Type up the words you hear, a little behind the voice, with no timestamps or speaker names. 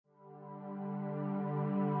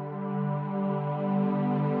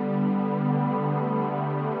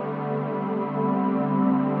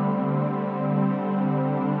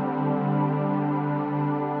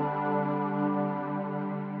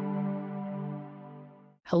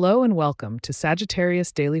Hello and welcome to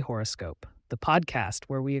Sagittarius Daily Horoscope, the podcast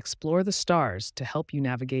where we explore the stars to help you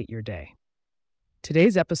navigate your day.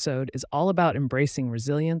 Today's episode is all about embracing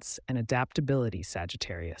resilience and adaptability,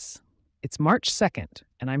 Sagittarius. It's March 2nd,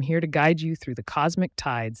 and I'm here to guide you through the cosmic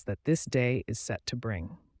tides that this day is set to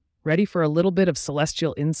bring. Ready for a little bit of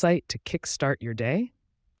celestial insight to kickstart your day?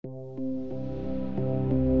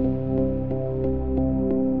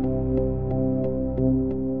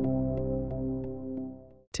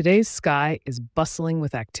 Today's sky is bustling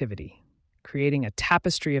with activity, creating a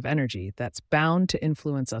tapestry of energy that's bound to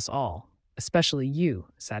influence us all, especially you,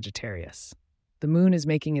 Sagittarius. The moon is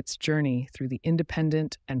making its journey through the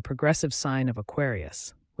independent and progressive sign of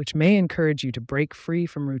Aquarius, which may encourage you to break free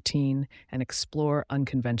from routine and explore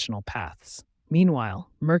unconventional paths. Meanwhile,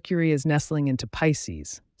 Mercury is nestling into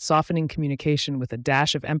Pisces, softening communication with a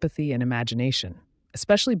dash of empathy and imagination,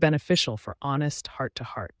 especially beneficial for honest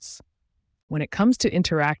heart-to-hearts. When it comes to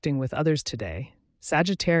interacting with others today,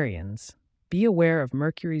 Sagittarians, be aware of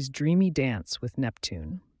Mercury's dreamy dance with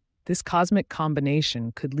Neptune. This cosmic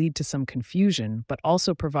combination could lead to some confusion, but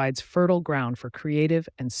also provides fertile ground for creative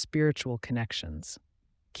and spiritual connections.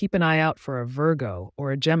 Keep an eye out for a Virgo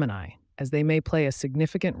or a Gemini, as they may play a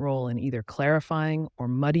significant role in either clarifying or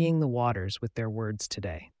muddying the waters with their words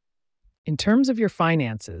today. In terms of your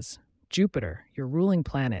finances, Jupiter, your ruling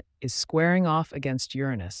planet, is squaring off against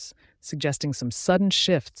Uranus, suggesting some sudden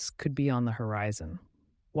shifts could be on the horizon.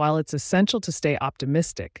 While it's essential to stay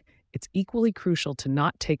optimistic, it's equally crucial to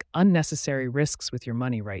not take unnecessary risks with your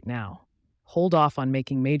money right now. Hold off on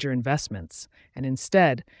making major investments, and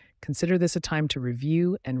instead, consider this a time to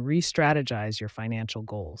review and re-strategize your financial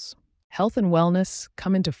goals. Health and wellness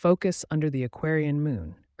come into focus under the Aquarian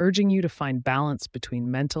moon, urging you to find balance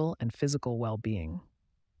between mental and physical well-being.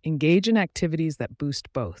 Engage in activities that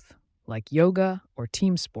boost both, like yoga or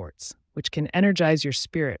team sports, which can energize your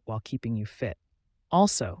spirit while keeping you fit.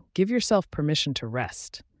 Also, give yourself permission to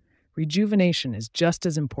rest. Rejuvenation is just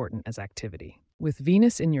as important as activity. With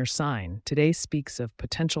Venus in your sign, today speaks of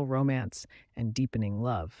potential romance and deepening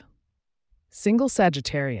love. Single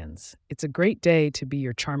Sagittarians, it's a great day to be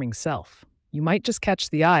your charming self. You might just catch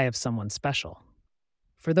the eye of someone special.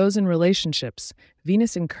 For those in relationships,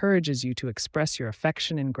 Venus encourages you to express your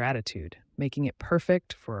affection and gratitude, making it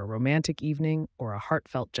perfect for a romantic evening or a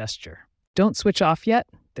heartfelt gesture. Don't switch off yet.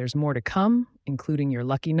 There's more to come, including your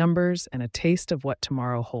lucky numbers and a taste of what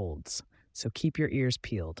tomorrow holds. So keep your ears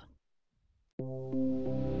peeled.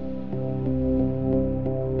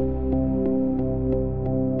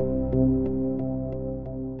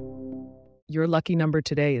 Your lucky number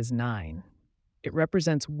today is 9. It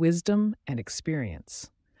represents wisdom and experience,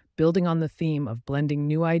 building on the theme of blending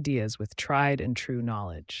new ideas with tried and true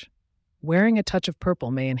knowledge. Wearing a touch of purple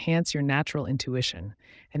may enhance your natural intuition,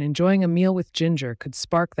 and enjoying a meal with ginger could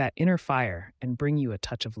spark that inner fire and bring you a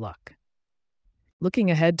touch of luck. Looking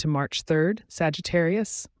ahead to March 3rd,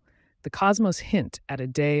 Sagittarius, the cosmos hint at a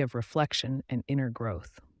day of reflection and inner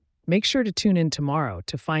growth. Make sure to tune in tomorrow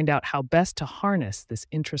to find out how best to harness this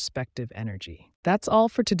introspective energy. That's all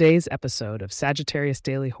for today's episode of Sagittarius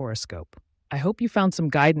Daily Horoscope. I hope you found some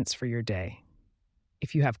guidance for your day.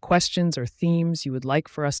 If you have questions or themes you would like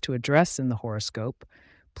for us to address in the horoscope,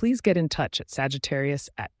 please get in touch at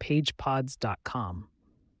sagittarius@pagepods.com.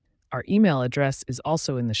 Our email address is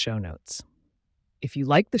also in the show notes. If you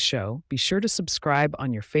like the show, be sure to subscribe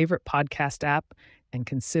on your favorite podcast app and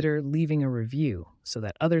consider leaving a review so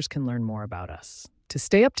that others can learn more about us. To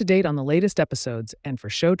stay up to date on the latest episodes and for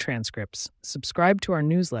show transcripts, subscribe to our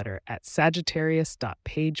newsletter at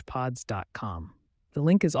sagittarius.pagepods.com. The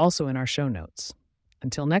link is also in our show notes.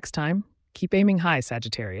 Until next time, keep aiming high,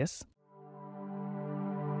 Sagittarius.